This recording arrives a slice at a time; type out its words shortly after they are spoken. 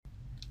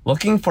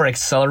Looking for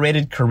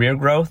accelerated career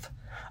growth?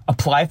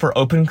 Apply for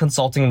open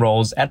consulting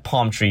roles at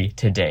Palmtree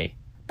today.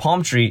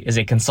 Palmtree is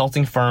a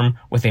consulting firm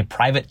with a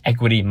private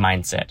equity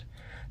mindset.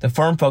 The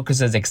firm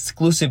focuses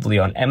exclusively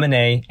on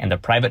M&A and the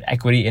private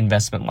equity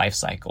investment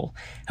lifecycle,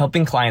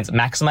 helping clients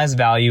maximize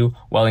value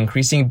while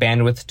increasing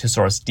bandwidth to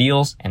source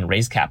deals and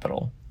raise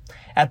capital.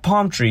 At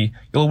Palmtree,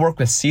 you'll work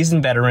with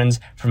seasoned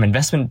veterans from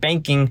investment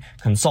banking,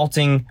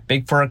 consulting,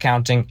 Big Four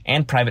accounting,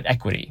 and private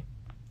equity.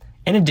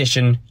 In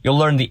addition, you'll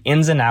learn the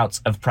ins and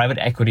outs of private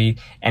equity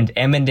and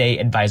M&A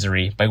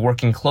advisory by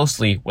working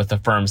closely with the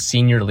firm's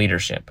senior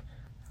leadership.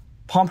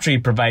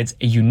 Palmtree provides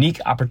a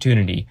unique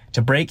opportunity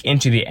to break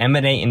into the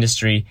M&A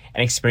industry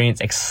and experience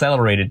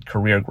accelerated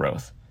career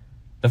growth.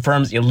 The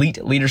firm's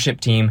elite leadership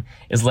team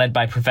is led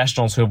by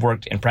professionals who have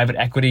worked in private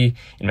equity,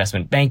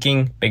 investment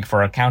banking, Big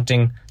Four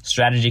accounting,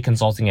 strategy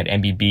consulting at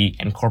MBB,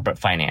 and corporate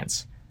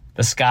finance.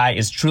 The sky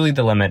is truly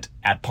the limit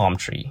at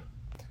Palmtree.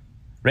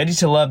 Ready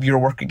to love your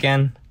work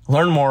again?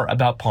 Learn more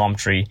about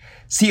Palmtree,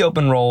 see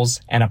open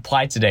roles, and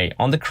apply today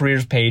on the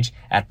careers page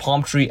at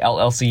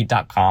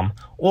palmtreellc.com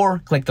or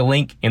click the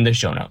link in the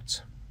show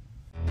notes.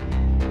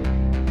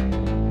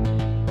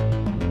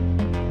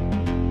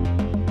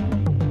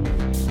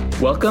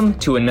 Welcome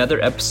to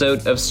another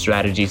episode of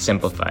Strategy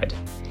Simplified.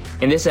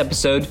 In this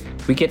episode,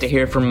 we get to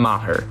hear from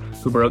Maher,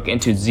 who broke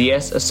into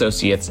ZS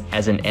Associates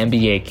as an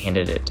MBA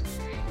candidate.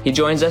 He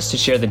joins us to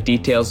share the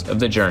details of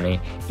the journey,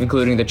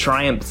 including the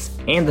triumphs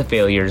and the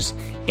failures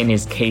in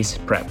his case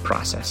prep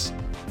process.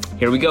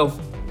 Here we go.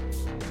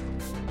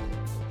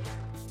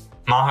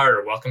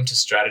 Maher, welcome to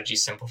Strategy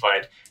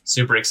Simplified.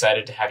 Super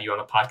excited to have you on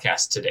the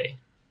podcast today.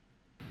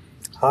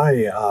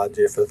 Hi,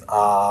 Japheth.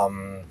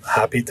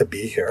 Happy to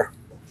be here.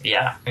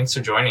 Yeah, thanks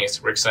for joining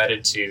us. We're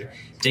excited to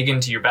dig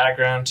into your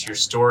background, to your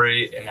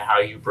story, and how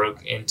you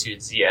broke into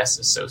ZS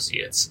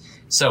Associates.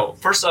 So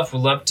first off, we'd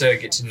love to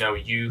get to know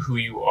you, who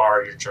you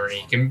are, your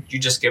journey. Can you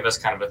just give us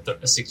kind of a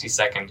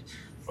 60-second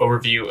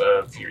overview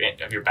of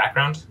your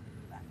background?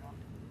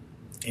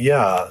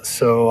 Yeah,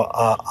 so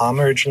I'm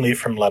originally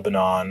from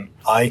Lebanon.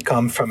 I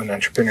come from an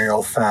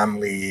entrepreneurial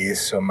family.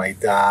 So my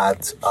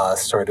dad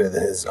started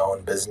his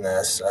own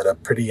business at a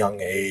pretty young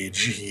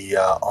age. He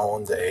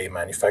owned a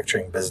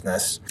manufacturing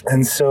business.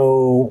 And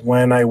so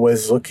when I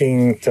was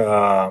looking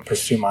to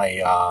pursue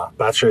my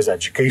bachelor's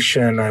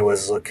education, I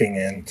was looking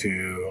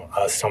into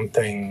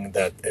something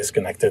that is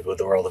connected with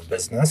the world of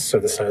business. So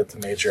I decided to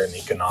major in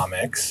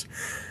economics.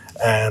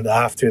 And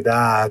after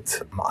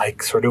that, I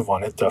sort of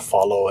wanted to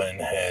follow in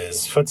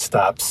his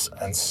footsteps.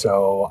 And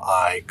so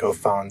I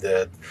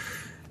co-founded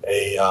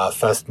a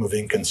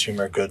fast-moving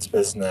consumer goods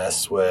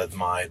business with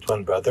my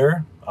twin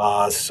brother.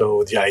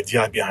 So the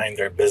idea behind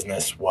our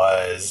business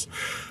was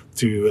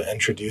to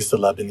introduce the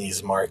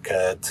Lebanese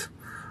market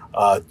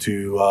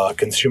to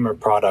consumer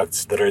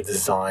products that are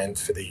designed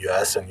for the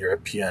US and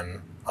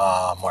European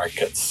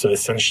markets. So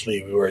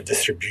essentially, we were a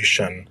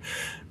distribution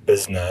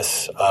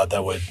business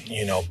that would,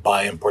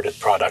 buy imported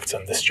products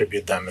and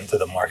distribute them into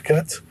the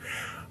market.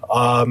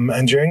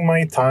 And during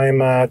my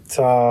time at,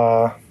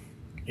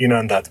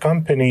 in that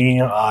company,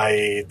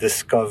 I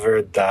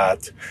discovered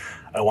that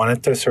I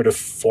wanted to sort of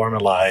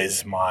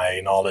formalize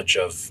my knowledge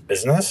of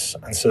business.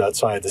 And so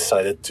that's why I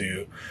decided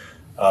to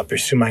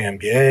pursue my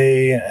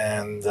MBA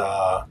and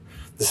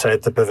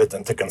decided to pivot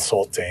into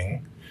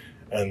consulting.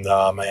 And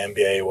my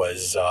MBA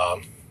was,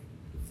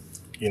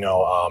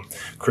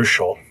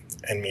 crucial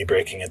in me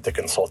breaking into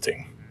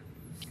consulting.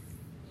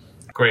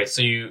 Great.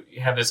 So you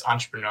have this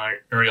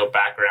entrepreneurial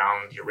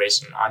background. You're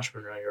raised in an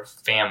entrepreneurial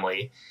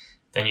family.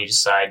 Then you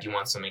decide you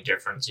want something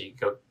different. So you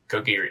go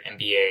get your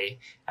MBA.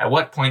 At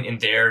what point in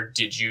there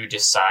did you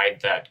decide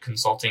that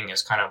consulting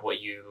is kind of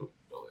what you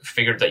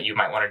figured that you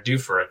might want to do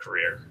for a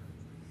career?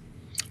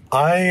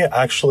 I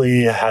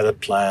actually had a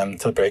plan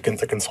to break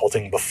into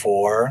consulting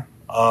before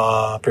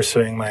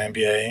pursuing my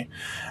MBA.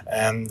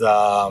 And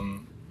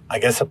I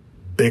guess a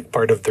big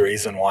part of the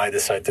reason why I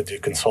decided to do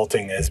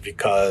consulting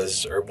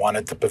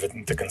wanted to pivot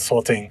into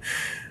consulting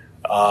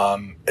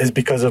is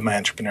because of my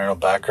entrepreneurial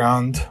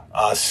background.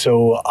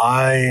 So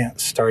I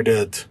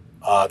started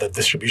the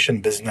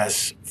distribution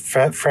business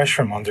fresh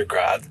from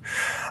undergrad.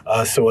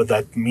 So what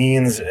that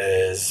means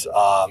is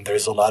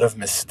there's a lot of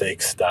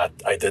mistakes that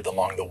I did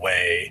along the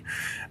way.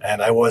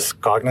 And I was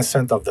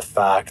cognizant of the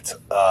fact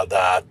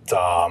that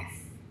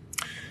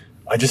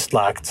I just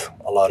lacked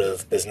a lot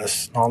of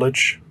business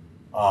knowledge.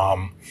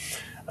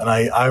 And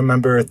I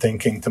remember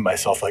thinking to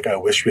myself, I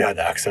wish we had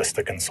access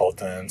to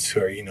consultants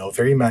who are,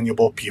 very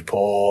manual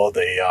people.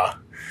 They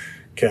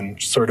can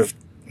sort of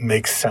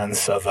make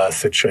sense of a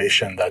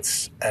situation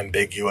that's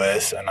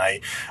ambiguous. And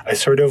I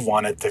sort of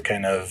wanted to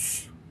kind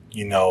of,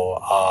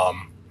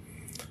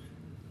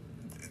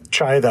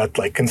 try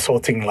that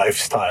consulting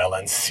lifestyle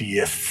and see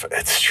if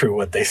it's true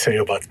what they say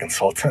about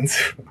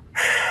consultants.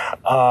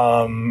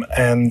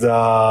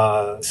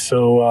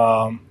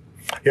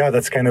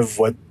 That's kind of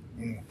what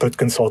put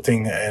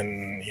consulting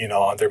in,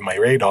 under my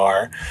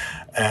radar.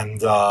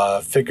 and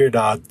figured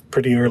out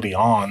pretty early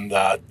on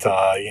that,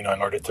 in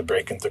order to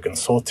break into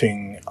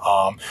consulting,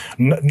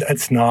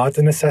 it's not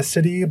a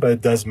necessity, but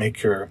it does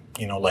make your,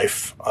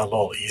 life a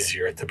little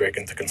easier to break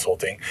into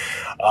consulting.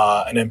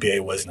 An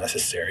MBA was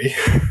necessary.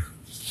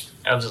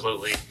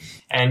 Absolutely.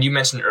 And you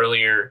mentioned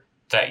earlier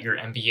that your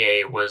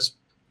MBA was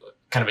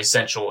kind of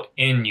essential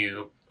in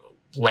you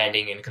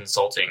landing in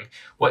consulting.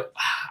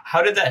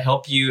 How did that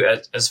help you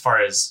as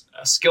far as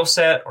a skill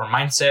set or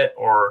mindset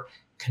or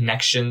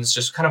connections?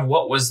 Just kind of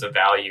what was the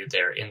value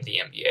there in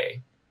the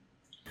MBA?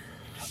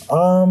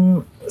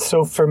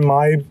 So for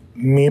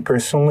me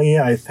personally,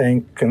 I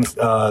think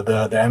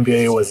the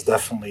MBA was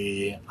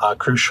definitely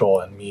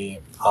crucial in me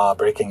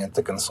breaking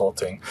into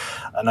consulting.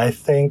 And I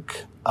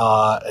think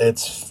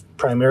it's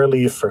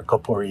primarily for a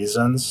couple of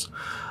reasons.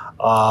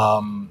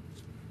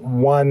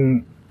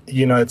 One,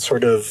 it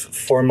sort of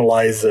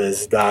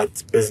formalizes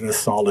that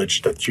business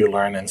knowledge that you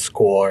learn in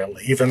school, or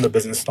even the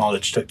business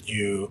knowledge that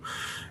you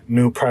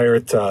knew prior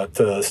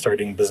to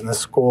starting business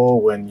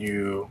school. When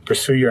you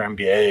pursue your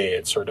MBA,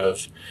 it sort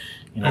of,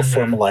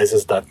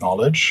 formalizes that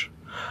knowledge.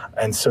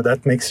 And so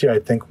that makes you, I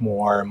think,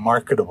 more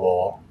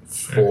marketable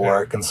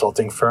for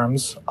consulting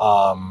firms.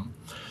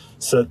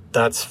 So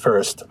that's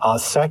first.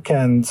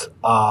 Second,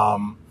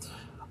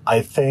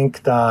 I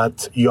think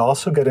that you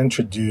also get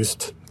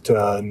introduced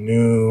to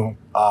new,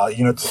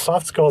 to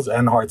soft skills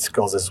and hard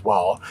skills as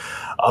well.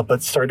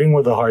 But starting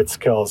with the hard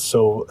skills,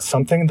 so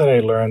something that I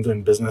learned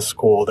in business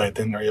school that I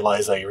didn't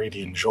realize I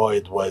really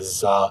enjoyed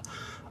was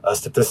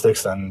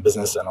statistics and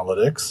business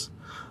analytics.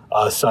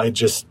 So I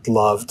just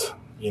loved,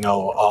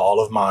 all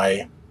of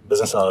my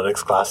business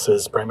analytics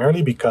classes,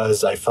 primarily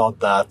because I felt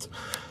that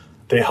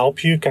they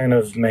help you kind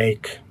of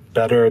make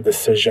better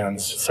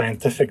decisions,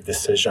 scientific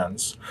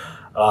decisions,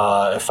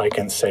 if I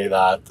can say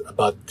that,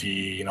 about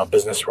the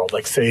business world.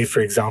 Like, say, for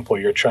example,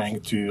 you're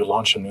trying to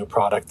launch a new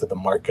product to the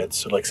market.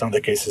 So like some of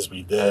the cases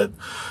we did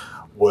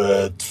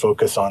would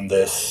focus on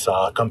this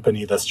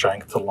company that's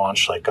trying to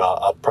launch like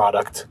a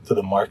product to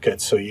the market.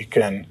 So you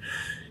can,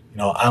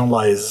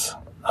 analyze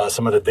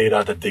some of the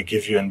data that they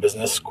give you in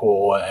business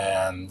school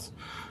and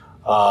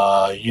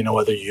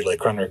whether you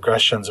like run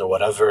regressions or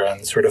whatever,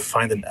 and sort of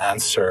find an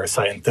answer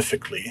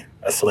scientifically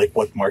as to like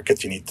what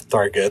market you need to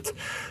target,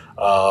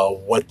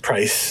 what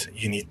price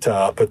you need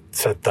to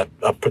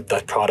put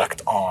that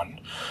product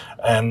on.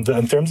 And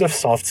in terms of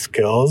soft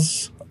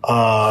skills,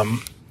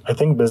 I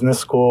think business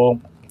school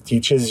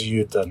teaches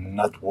you to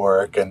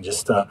network and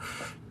just to,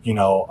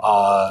 know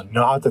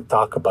how to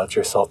talk about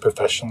yourself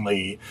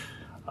professionally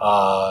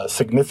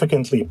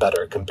significantly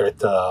better compared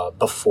to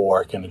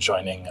before kind of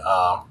joining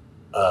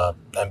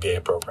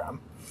MBA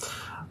program.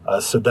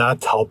 So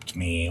that helped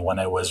me when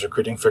I was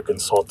recruiting for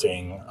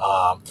consulting,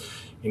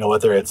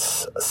 whether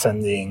it's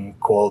sending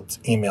cold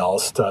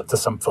emails to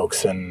some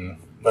folks in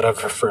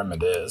whatever firm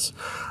it is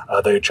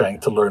that you're trying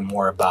to learn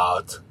more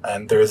about.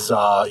 And there's,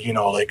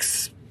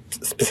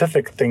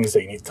 specific things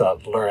that you need to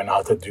learn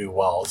how to do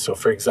well. So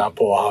for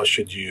example, how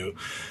should you,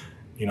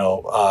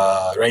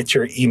 write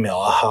your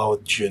email? How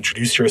do you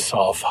introduce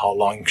yourself? How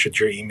long should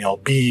your email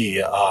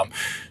be?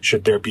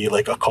 Should there be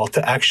like a call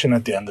to action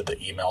at the end of the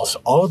email?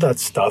 So all of that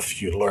stuff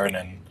you learn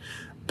in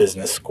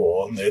business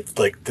school. And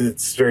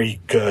it's very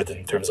good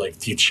in terms of like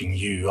teaching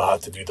you how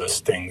to do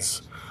those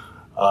things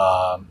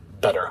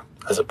better,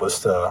 as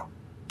opposed to,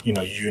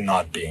 you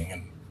not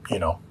being,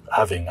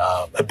 having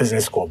a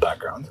business school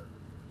background.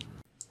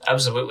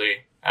 Absolutely.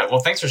 Well,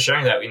 thanks for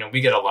sharing that.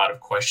 We get a lot of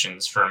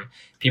questions from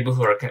people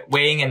who are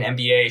weighing an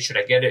MBA. Should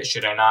I get it?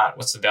 Should I not?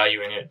 What's the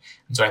value in it?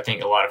 And so I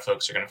think a lot of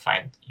folks are going to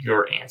find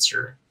your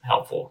answer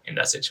helpful in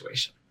that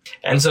situation.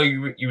 And so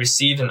you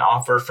received an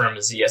offer from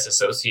ZS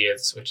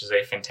Associates, which is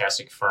a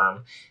fantastic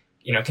firm.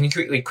 Can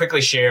you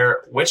quickly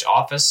share which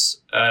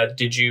office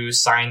did you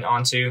sign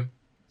onto?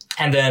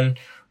 And then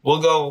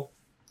we'll go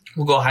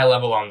high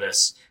level on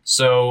this.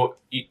 So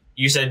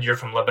you said you're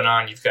from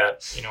Lebanon. You've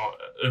got,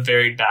 a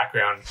varied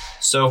background.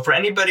 So for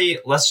anybody,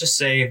 let's just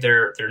say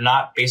they're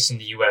not based in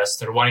the U.S.,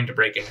 they're wanting to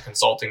break into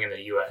consulting in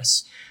the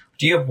U.S.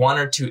 Do you have one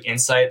or two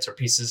insights or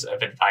pieces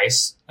of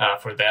advice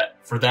for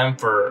them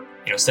for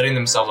setting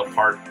themselves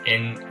apart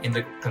in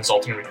the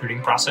consulting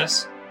recruiting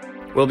process?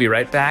 We'll be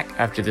right back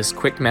after this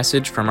quick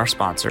message from our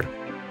sponsor.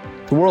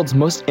 The world's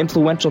most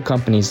influential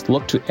companies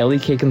look to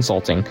LEK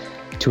Consulting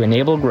to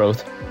enable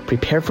growth,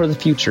 prepare for the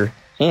future,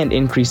 and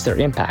increase their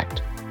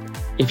impact.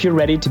 If you're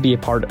ready to be a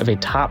part of a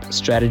top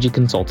strategy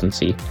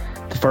consultancy,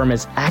 the firm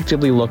is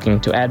actively looking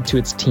to add to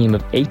its team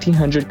of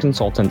 1,800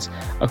 consultants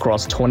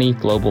across 20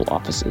 global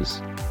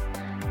offices.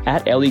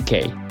 At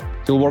LEK,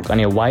 you'll work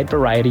on a wide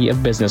variety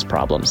of business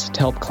problems to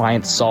help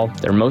clients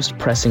solve their most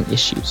pressing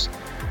issues,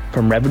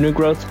 from revenue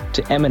growth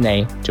to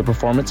M&A to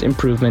performance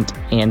improvement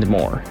and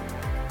more.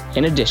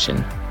 In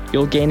addition,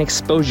 you'll gain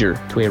exposure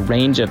to a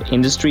range of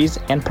industries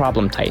and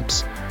problem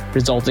types,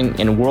 resulting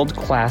in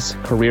world-class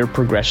career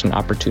progression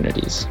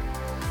opportunities.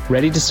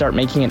 Ready to start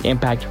making an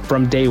impact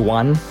from day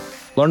one?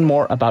 Learn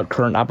more about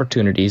current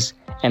opportunities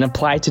and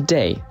apply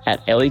today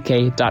at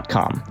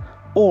lek.com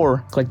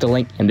or click the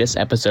link in this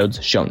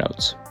episode's show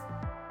notes.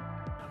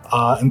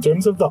 In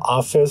terms of the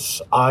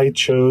office, I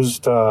chose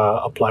to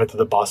apply to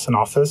the Boston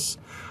office.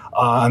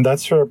 And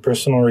that's for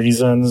personal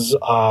reasons.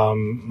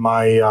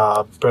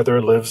 My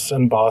brother lives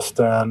in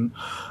Boston.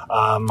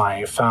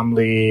 My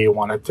family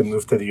wanted to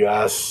move to the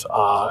US.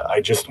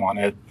 I just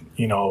wanted,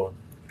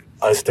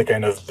 us to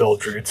kind of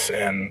build roots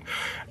in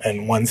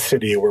one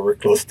city where we're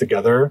close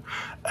together.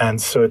 And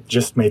so it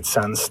just made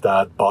sense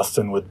that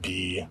Boston would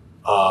be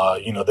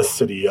the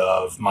city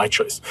of my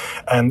choice.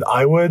 And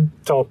I would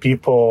tell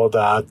people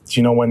that,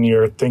 when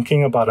you're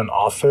thinking about an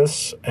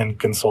office and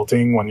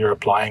consulting, when you're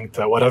applying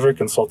to whatever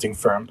consulting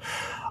firm,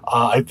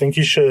 I think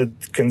you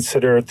should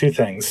consider two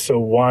things. So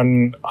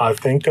one,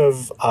 think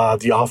of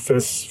the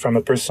office from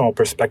a personal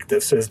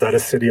perspective. So is that a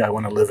city I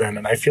want to live in?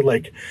 And I feel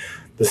like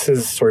this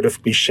is sort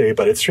of cliche,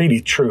 but it's really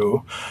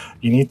true.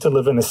 You need to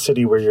live in a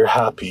city where you're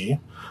happy.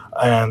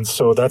 And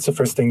so that's the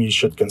first thing you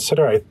should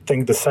consider. I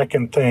think the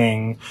second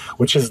thing,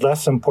 which is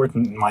less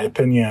important in my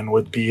opinion,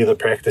 would be the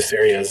practice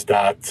areas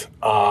that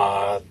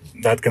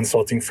that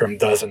consulting firm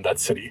does in that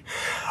city.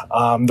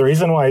 The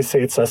reason why I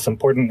say it's less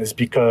important is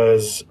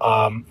because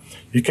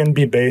you can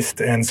be based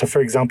in, so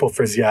for example,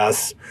 for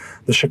ZS,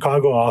 the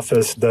Chicago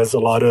office does a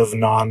lot of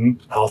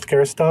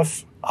non-healthcare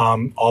stuff.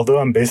 Although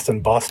I'm based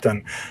in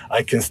Boston,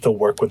 I can still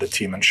work with the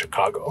team in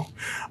Chicago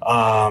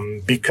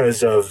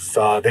because of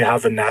they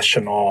have a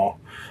national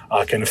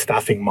kind of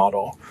staffing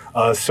model.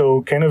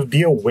 So kind of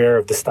be aware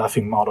of the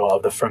staffing model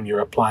of the firm you're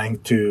applying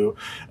to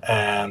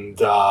and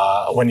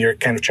when you're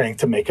kind of trying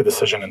to make a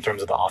decision in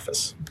terms of the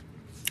office.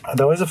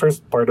 That was the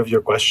first part of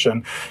your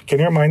question. Can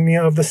you remind me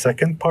of the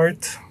second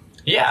part?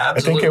 Yeah,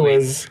 absolutely.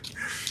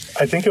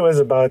 I think it was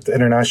about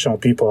international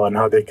people and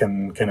how they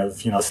can kind of,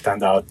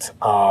 stand out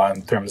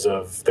in terms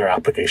of their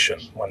application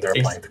when they're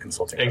applying to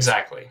consulting.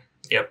 Exactly.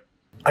 Yep.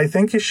 I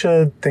think you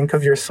should think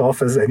of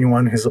yourself as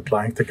anyone who's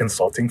applying to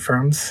consulting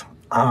firms.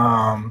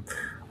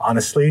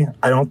 Honestly,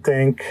 I don't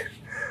think,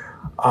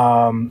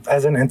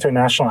 as an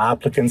international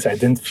applicant, I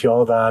didn't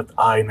feel that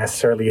I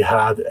necessarily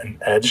had an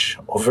edge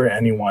over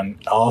anyone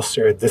else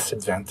or a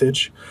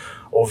disadvantage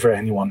over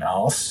anyone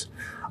else.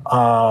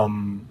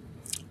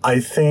 I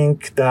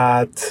think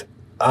that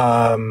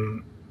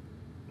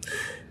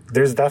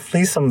there's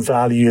definitely some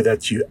value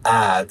that you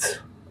add.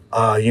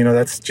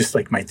 That's just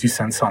like my 2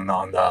 cents on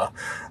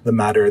the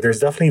matter. There's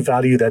definitely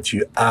value that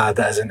you add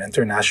as an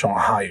international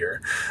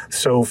hire.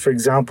 So, for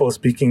example,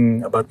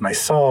 speaking about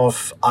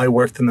myself, I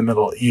worked in the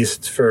Middle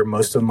East for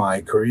most of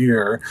my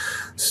career.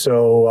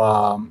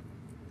 So,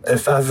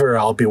 if ever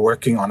I'll be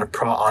working on a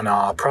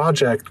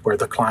project where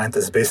the client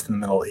is based in the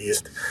Middle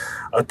East,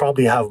 I'd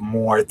probably have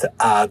more to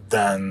add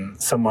than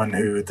someone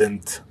who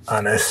didn't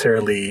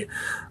necessarily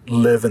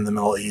live in the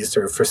Middle East,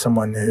 or for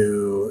someone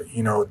who,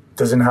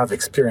 doesn't have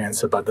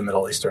experience about the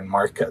Middle Eastern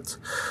market.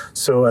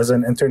 So as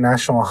an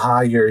international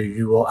hire,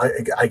 you will,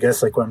 I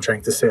guess like what I'm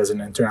trying to say, as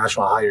an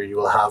international hire, you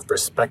will have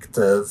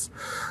perspective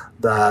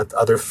that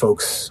other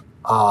folks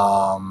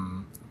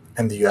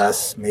in the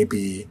US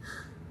maybe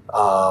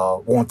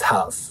won't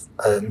have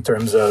in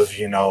terms of,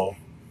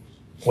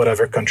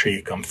 whatever country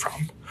you come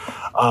from.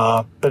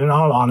 But in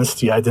all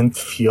honesty, I didn't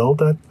feel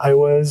that I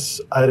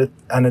was at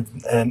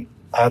an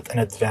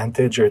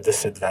advantage or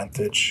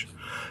disadvantage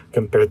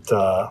compared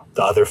to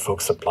the other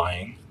folks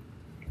applying.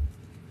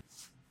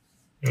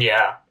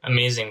 Yeah,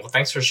 amazing. Well,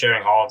 thanks for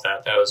sharing all of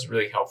that. That was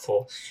really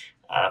helpful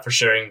for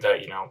sharing the,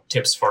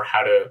 tips for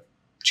how to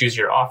choose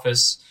your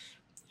office,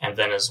 and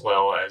then as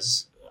well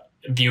as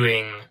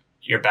viewing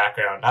your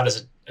background, not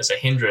as a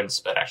hindrance,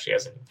 but actually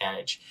as an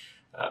advantage.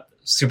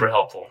 Super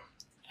helpful.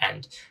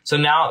 And so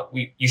now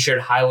you shared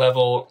high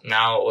level.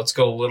 Now let's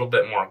go a little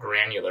bit more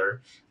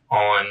granular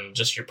on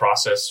just your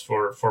process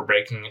for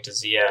breaking into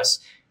ZS.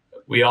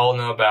 We all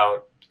know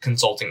about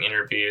consulting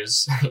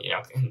interviews,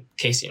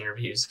 case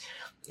interviews.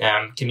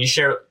 Can you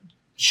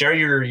share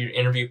your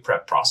interview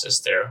prep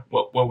process there?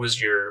 What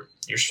was your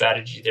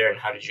strategy there, and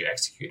how did you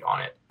execute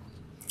on it?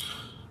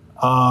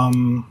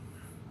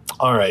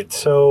 All right.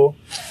 So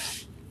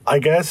I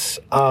guess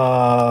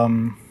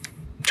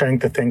trying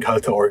to think how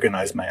to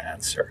organize my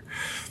answer.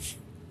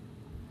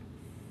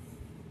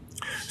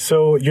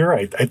 So you're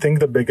right. I think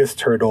the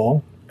biggest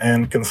hurdle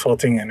in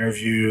consulting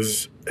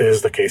interviews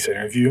is the case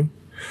interview,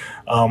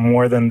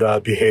 more than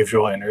the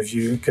behavioral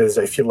interview, because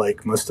I feel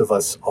like most of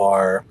us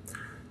are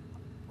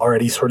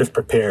already sort of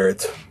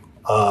prepared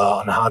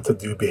on how to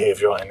do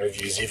behavioral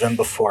interviews even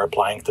before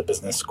applying to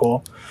business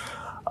school.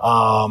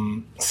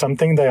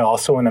 Something that I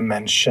also want to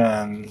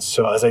mention,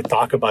 so as I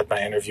talk about my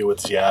interview with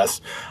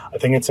ZS, I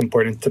think it's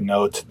important to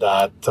note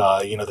that,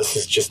 this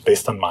is just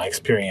based on my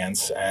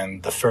experience,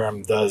 and the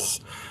firm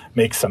does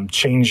make some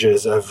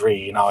changes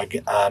every now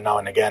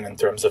and again in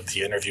terms of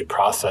the interview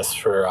process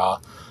for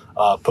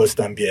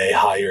post-MBA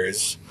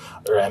hires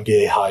or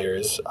MBA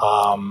hires.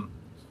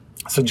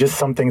 So just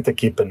something to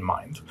keep in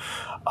mind.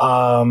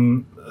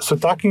 So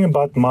talking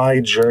about my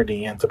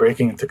journey into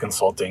breaking into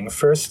consulting,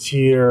 first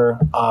year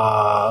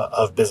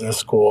of business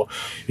school,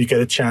 you get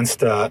a chance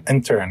to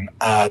intern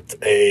at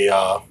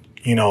a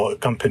a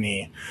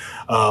company,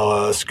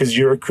 because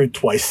you recruit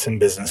twice in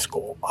business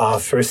school,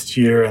 first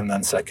year and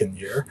then second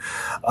year.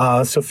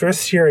 So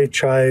first year I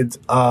tried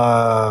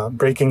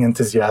breaking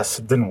into Yes,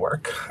 it didn't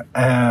work.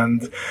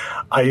 And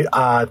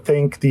I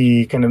think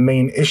the kind of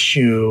main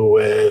issue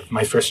with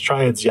my first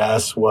try at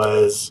Yes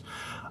was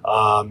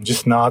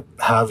just not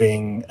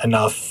having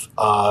enough,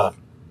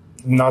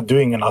 not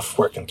doing enough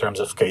work in terms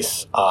of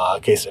case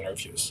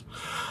interviews.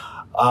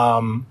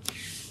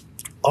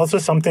 Also,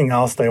 something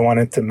else that I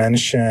wanted to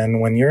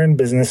mention, when you're in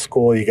business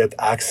school, you get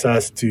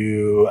access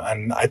to,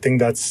 and I think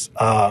that's,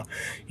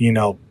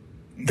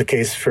 the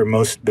case for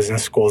most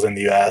business schools in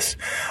the US,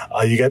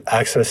 you get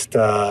access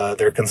to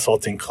their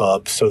consulting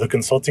club. So the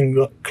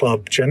consulting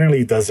club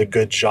generally does a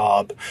good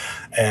job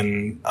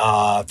in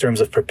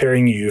terms of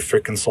preparing you for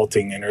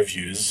consulting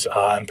interviews,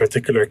 in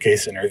particular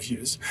case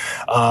interviews.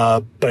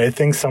 But I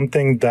think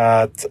something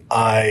that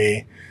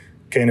I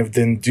kind of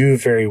didn't do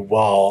very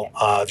well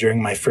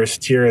during my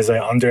first year is I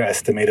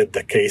underestimated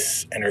the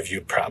case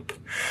interview prep.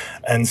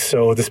 And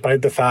so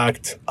despite the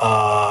fact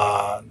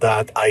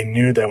that I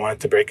knew that I wanted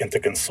to break into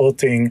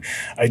consulting,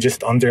 I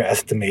just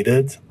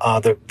underestimated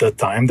the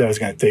time that it was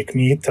going to take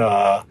me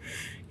to,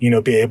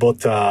 be able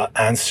to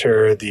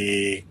answer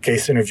the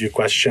case interview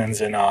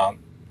questions in a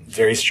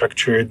very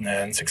structured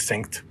and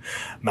succinct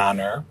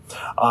manner.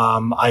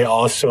 I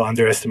also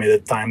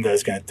underestimated the time that it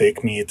was going to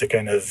take me to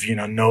kind of,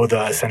 know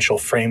the essential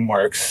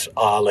frameworks,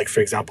 like, for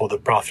example, the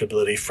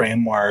profitability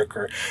framework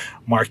or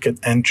market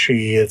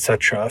entry,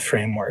 etc.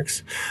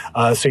 frameworks.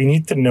 So you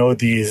need to know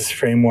these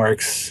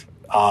frameworks,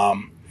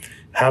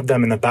 have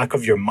them in the back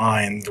of your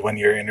mind when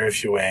you're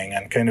interviewing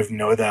and kind of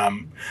know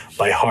them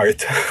by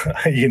heart,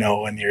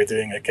 when you're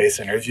doing a case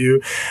interview.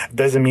 It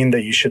doesn't mean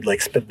that you should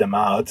spit them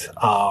out,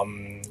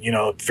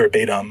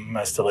 verbatim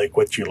as to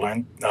what you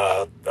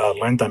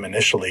learned them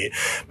initially,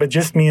 but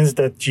just means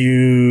that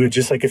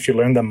if you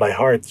learn them by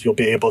heart, you'll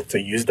be able to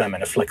use them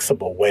in a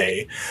flexible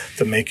way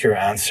to make your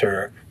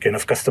answer kind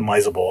of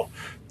customizable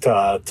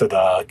to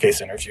the case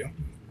interview.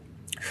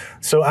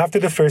 So after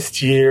the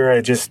first year,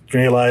 I just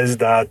realized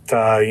that,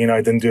 I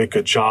didn't do a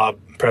good job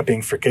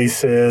prepping for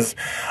cases.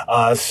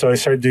 So I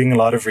started doing a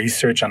lot of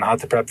research on how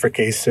to prep for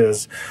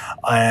cases.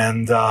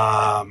 And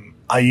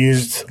I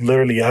used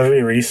literally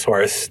every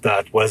resource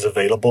that was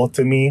available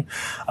to me.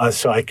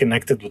 So I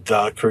connected with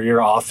the career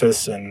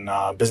office in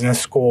business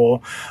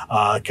school,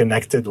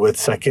 connected with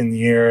second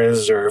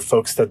years or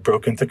folks that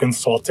broke into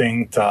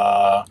consulting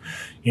to,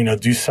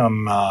 do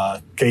some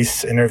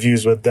case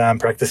interviews with them,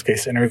 practice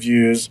case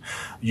interviews,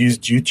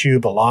 used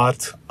YouTube a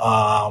lot,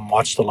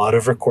 watched a lot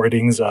of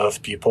recordings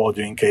of people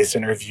doing case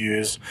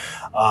interviews,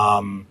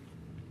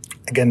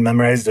 again,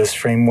 memorized those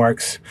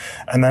frameworks.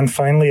 And then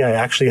finally, I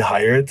actually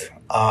hired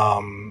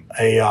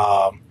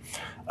a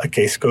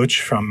case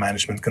coach from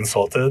Management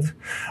Consulted.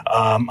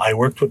 I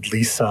worked with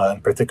Lisa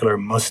in particular,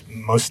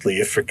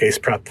 mostly for case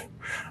prep.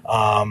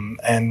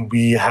 And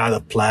we had a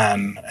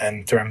plan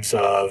in terms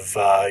of,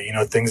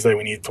 things that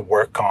we need to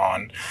work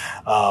on,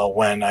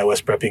 when I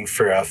was prepping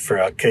for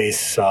a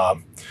case,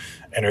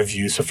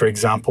 interview. So for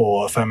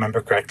example, if I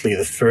remember correctly,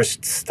 the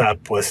first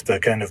step was to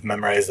kind of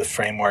memorize the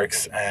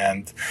frameworks.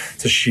 And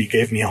so she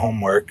gave me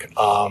homework.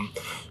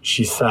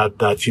 She said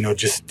that,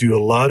 just do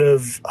a lot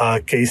of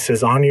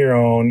cases on your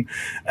own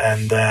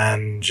and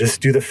then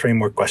just do the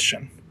framework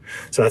question.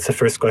 So that's the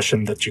first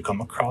question that you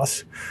come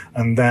across.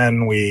 And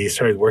then we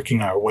started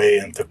working our way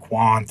into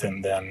quant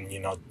and then,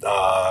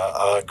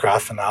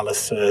 graph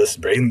analysis,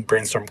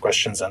 brainstorm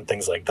questions and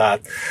things like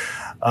that.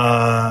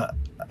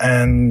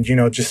 And,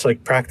 just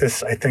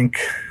practice, I think,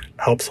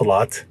 helps a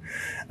lot.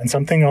 And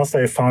something else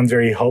that I found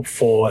very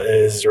helpful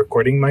is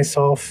recording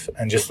myself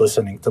and just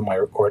listening to my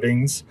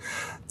recordings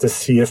to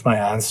see if my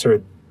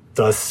answer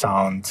does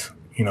sound,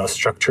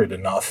 structured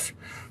enough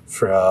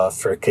for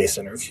a case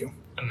interview.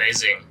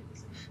 Amazing.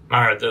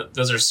 Maher,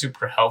 those are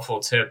super helpful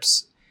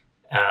tips.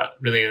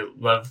 Really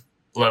love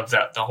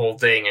that, the whole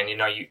thing. And,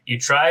 you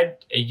tried,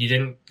 you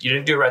didn't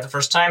do it right the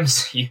first time.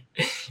 So you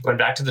went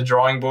back to the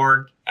drawing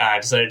board,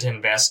 decided to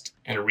invest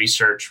and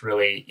research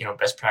really,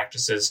 best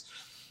practices.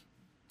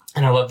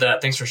 And I love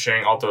that. Thanks for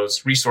sharing all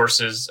those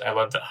resources. I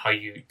love that how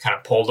you kind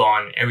of pulled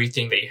on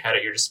everything that you had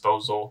at your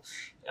disposal,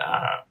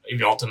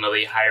 even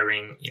ultimately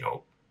hiring,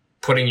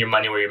 putting your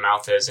money where your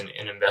mouth is and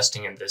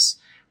investing in this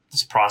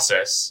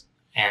process.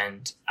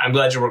 And I'm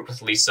glad you worked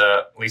with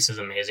Lisa. Lisa's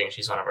amazing.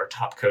 She's one of our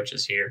top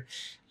coaches here.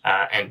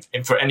 And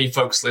for any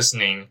folks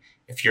listening,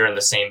 if you're in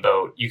the same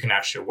boat, you can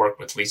actually work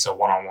with Lisa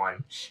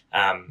one-on-one,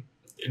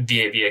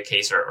 via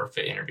case or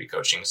fit interview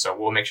coaching. So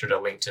we'll make sure to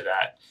link to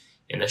that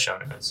in the show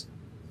notes.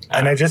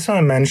 And I just want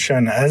to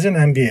mention, as an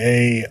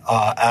MBA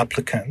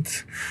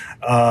applicant,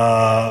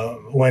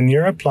 when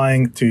you're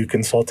applying to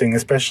consulting,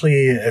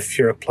 especially if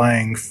you're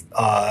applying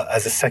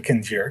as a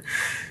second year,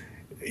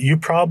 you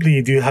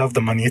probably do have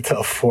the money to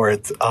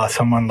afford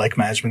someone like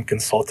Management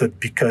Consulted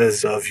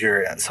because of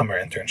your summer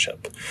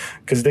internship,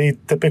 because they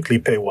typically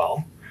pay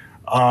well.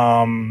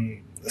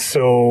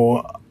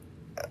 So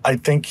I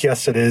think,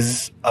 yes, it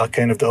is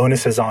kind of the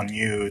onus is on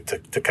you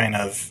to kind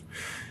of,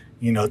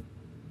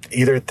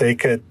 either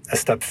take it a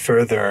step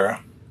further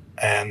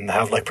and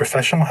have like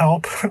professional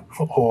help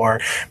or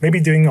maybe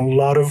doing a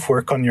lot of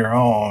work on your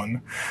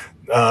own,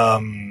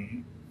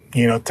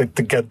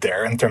 to get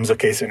there in terms of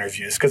case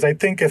interviews. Because I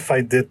think if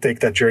I did take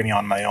that journey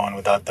on my own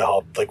without the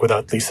help, like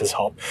without Lisa's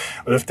help,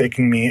 it would have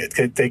taken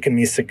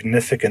me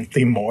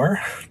significantly more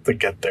to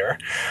get there.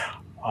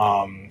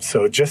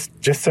 So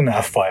just an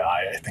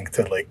FYI, I think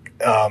to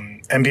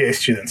MBA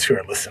students who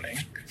are listening.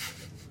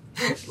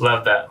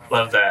 Love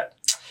that.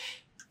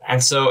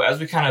 And so as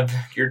we kind of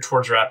gear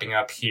towards wrapping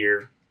up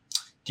here,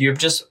 do you have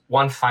just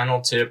one final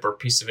tip or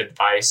piece of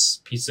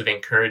advice, piece of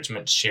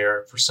encouragement to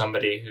share for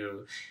somebody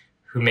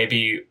who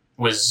maybe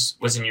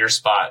was in your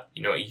spot,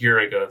 a year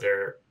ago?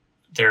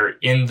 They're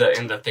in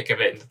the thick of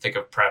it, in the thick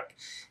of prep.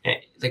 And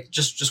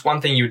just one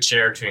thing you would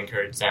share to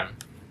encourage them.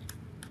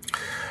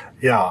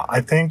 Yeah, I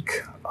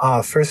think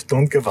first,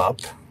 don't give up.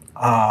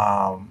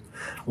 A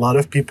lot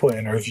of people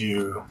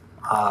interview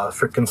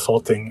for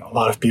consulting. A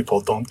lot of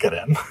people don't get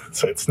in.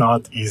 So it's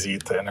not easy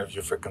to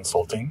interview for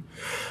consulting.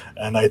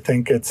 And I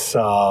think it's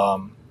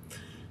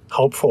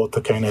helpful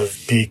to kind of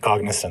be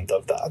cognizant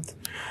of that.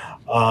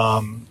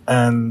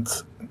 And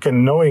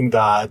knowing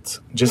that,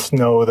 just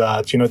know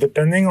that,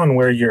 depending on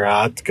where you're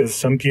at, because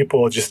some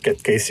people just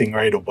get casing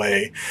right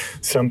away.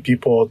 Some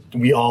people,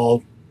 we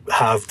all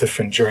have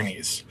different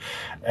journeys.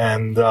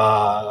 And,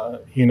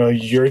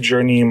 your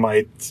journey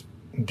might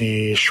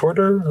be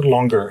shorter or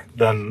longer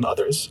than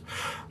others.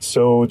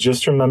 So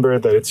just remember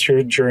that it's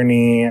your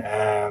journey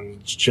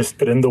and just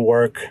put in the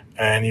work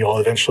and you'll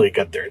eventually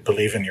get there.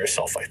 Believe in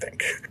yourself, I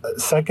think.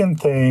 Second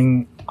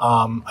thing,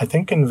 I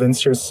think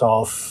convince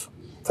yourself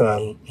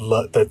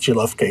that you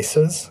love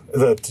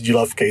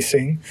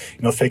casing,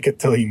 fake it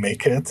till you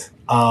make it.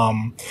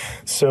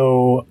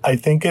 So I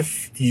think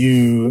if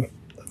you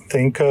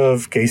think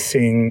of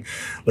casing,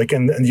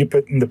 and you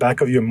put in the back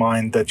of your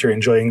mind that you're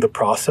enjoying the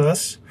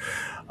process,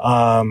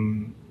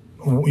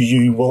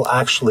 you will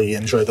actually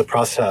enjoy the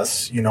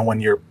process, when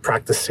you're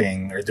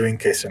practicing or doing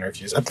case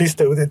interviews. At least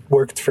it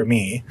worked for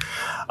me.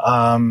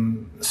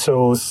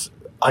 So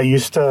I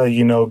used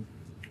to,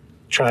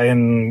 try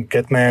and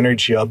get my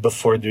energy up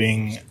before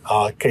doing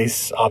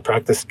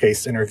practice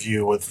case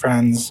interview with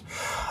friends.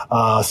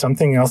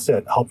 Something else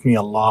that helped me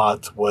a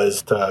lot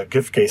was to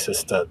give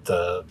cases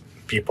to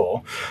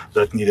people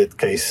that needed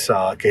case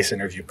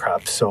interview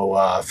prep.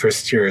 So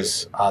first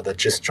years that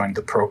just joined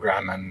the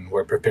program and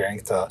were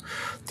preparing to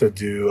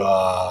do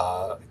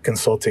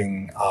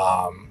consulting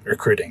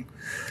recruiting.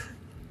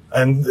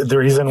 And the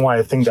reason why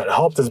I think that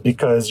helped is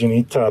because you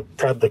need to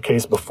prep the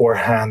case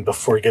beforehand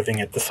before giving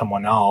it to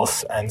someone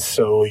else. And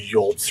so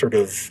you'll sort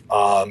of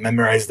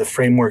memorize the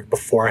framework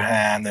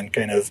beforehand and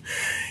kind of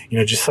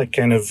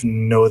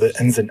know the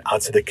ins and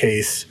outs of the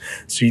case.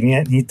 So you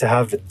need to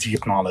have a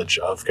deep knowledge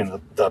of kind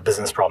of the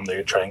business problem that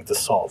you're trying to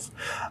solve.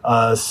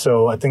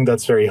 So I think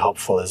that's very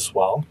helpful as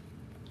well.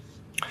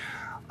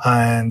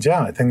 And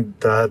yeah, I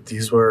think that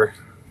these were,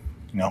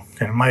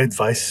 kind of my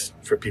advice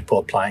for people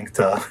applying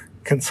to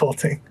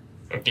consulting.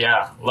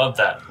 Yeah, love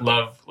that.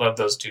 Love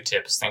those two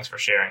tips. Thanks for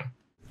sharing.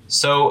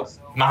 So,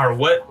 Maher,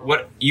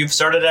 what you've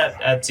started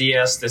at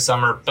ZS this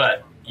summer,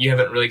 but you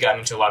haven't really gotten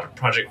into a lot of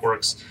project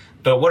works.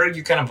 But what are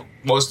you kind of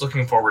most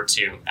looking forward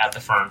to at the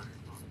firm?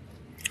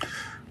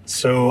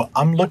 So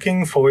I'm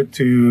looking forward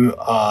to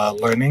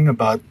learning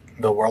about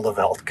the world of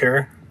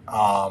healthcare.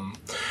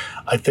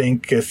 I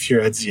think if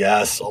you're at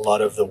ZS, a lot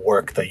of the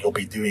work that you'll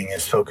be doing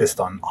is focused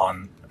on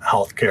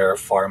healthcare,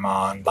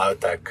 pharma, and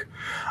biotech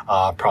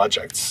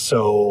projects.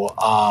 So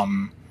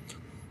I'm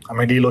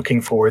really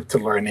looking forward to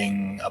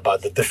learning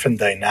about the different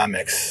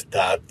dynamics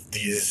that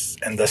these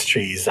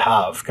industries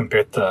have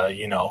compared to,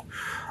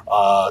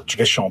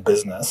 traditional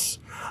business.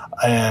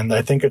 And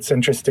I think it's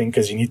interesting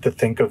because you need to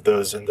think of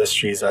those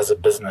industries as a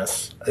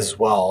business as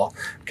well,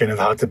 kind of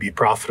how to be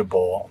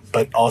profitable,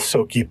 but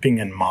also keeping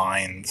in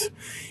mind,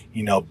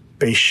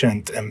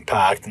 patient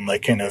impact and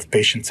kind of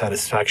patient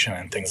satisfaction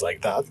and things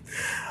like that.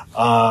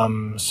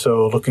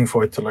 So looking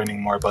forward to learning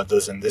more about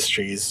those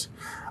industries.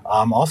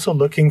 I'm also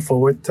looking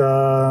forward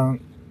to,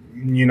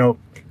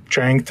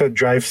 trying to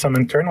drive some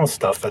internal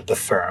stuff at the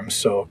firm.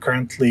 So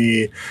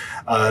currently,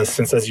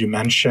 since as you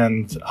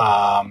mentioned,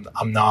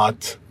 I'm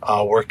not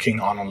working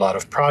on a lot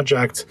of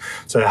projects,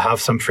 so I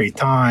have some free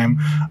time.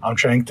 I'm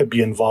trying to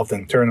be involved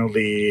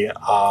internally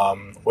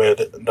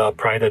with the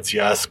Pride at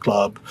ZS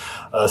Club.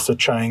 So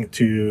trying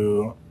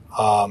to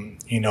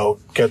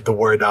get the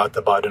word out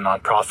about a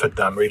nonprofit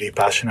that I'm really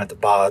passionate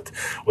about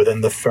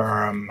within the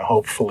firm,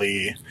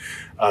 hopefully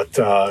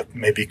to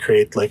maybe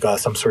create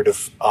some sort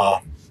of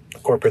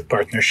corporate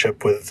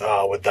partnership with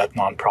that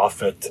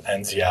nonprofit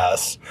and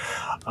ZS.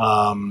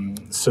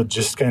 So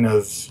just kind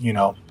of,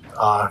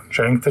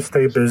 trying to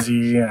stay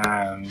busy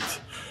and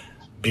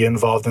be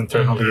involved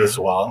internally as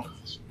well.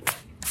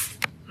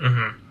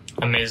 Mm-hmm.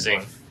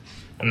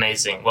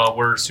 Amazing. Well,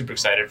 we're super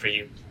excited for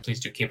you.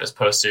 Please do keep us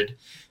posted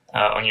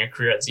on your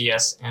career at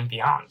ZS and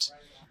beyond.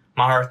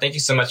 Maher, thank you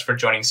so much for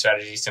joining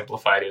Strategy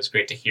Simplified. It was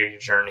great to hear your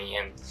journey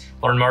and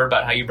learn more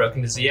about how you broke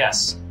into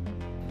ZS.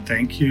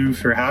 Thank you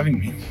for having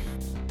me.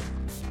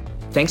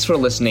 Thanks for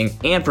listening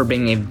and for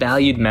being a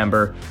valued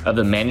member of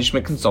the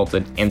Management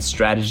Consulted and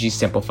Strategy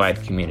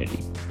Simplified community.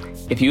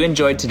 If you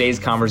enjoyed today's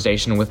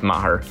conversation with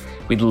Maher,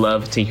 we'd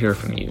love to hear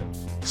from you.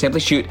 Simply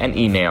shoot an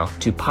email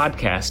to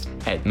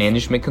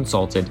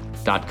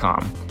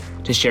podcast@managementconsulted.com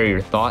to share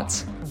your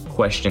thoughts,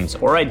 questions,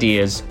 or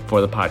ideas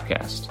for the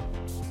podcast.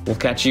 We'll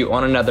catch you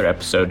on another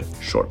episode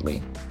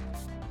shortly.